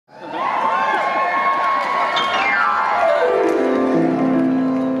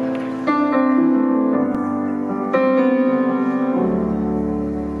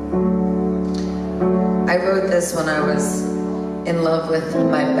this when I was in love with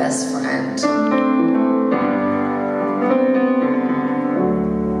my best friend.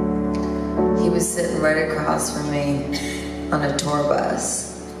 He was sitting right across from me on a tour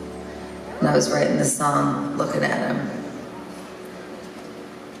bus, and I was writing the song, looking at him.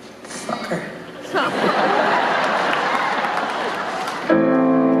 Fucker.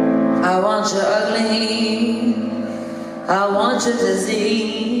 I want your ugly, I want your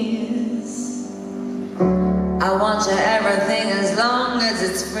disease, I want your everything as long as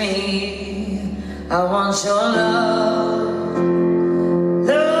it's free. I want your love,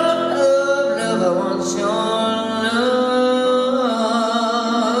 love, love, love, I want your love.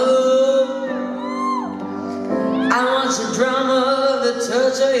 I want your drama, the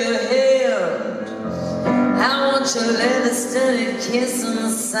touch of your hand, I want your leather studded kiss on the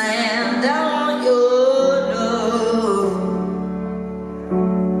sand. I want your love,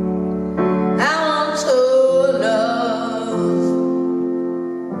 I want your love.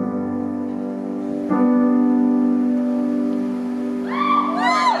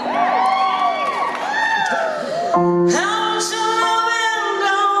 I want your love and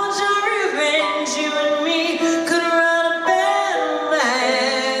I want your revenge. You and me could write a bad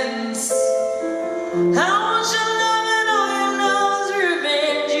romance. I want your love and all your love's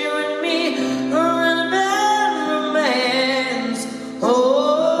revenge. You and me are in a bad romance. Oh,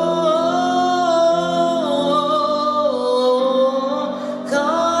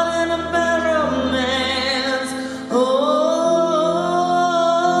 caught in a bad romance. Oh,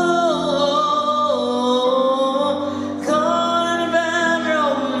 caught in a bad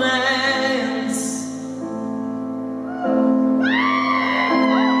romance.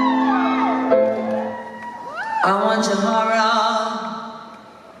 I want your horror,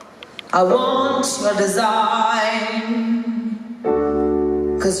 I want your design,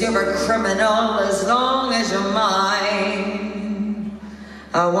 'cause you're a criminal as long as you're mine.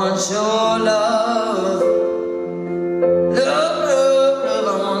 I want your love, love, love, love,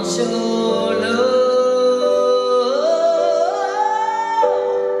 I want your love.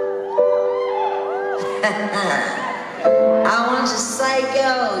 I want your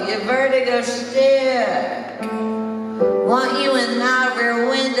psycho, your vertigo shtick. Want you in every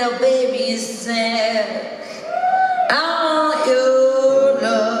window, baby, you sick. I want your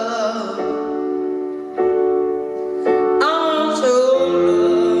love, I want your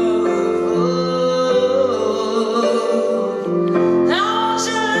love. I want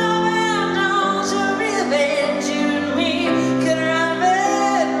your love and I want your revenge. You and me could write a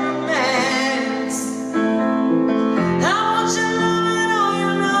bad romance. I want your love and all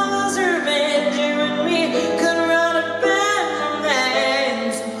your love's revenge. You and me could write a bad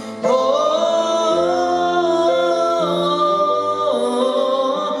romance. Oh,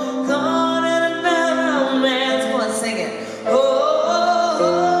 caught in a bad romance. Come on, sing it. Oh,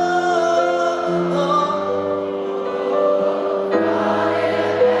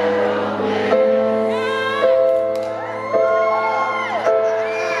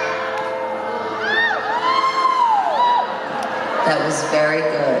 that was very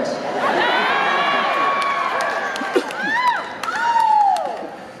good.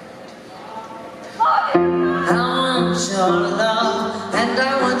 I want your love and I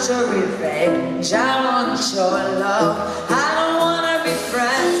want your revenge. I want your love. I don't wanna be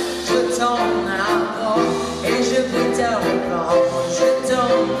friends. Je t'en adore et je peux te reprendre. Je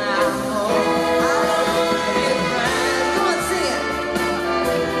t'en adore. I don't wanna be friends. Come on, sing it.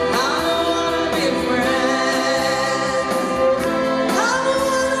 I don't wanna be friends. I don't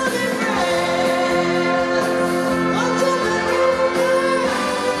wanna be friends. Want to be friends.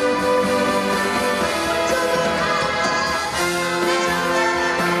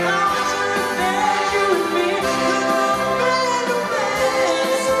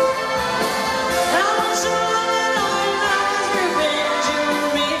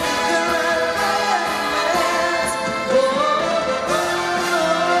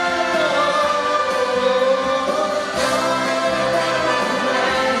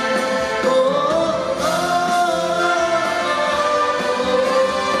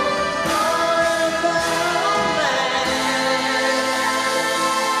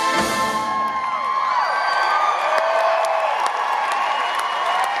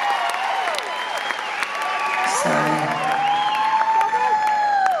 Sorry.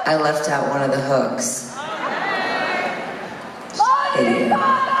 I left out one of the hooks. Idiot.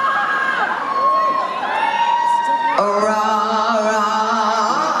 Oh, rah, rah.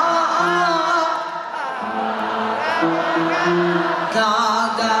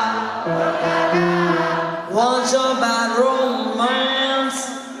 Gaga. Want your bad romance.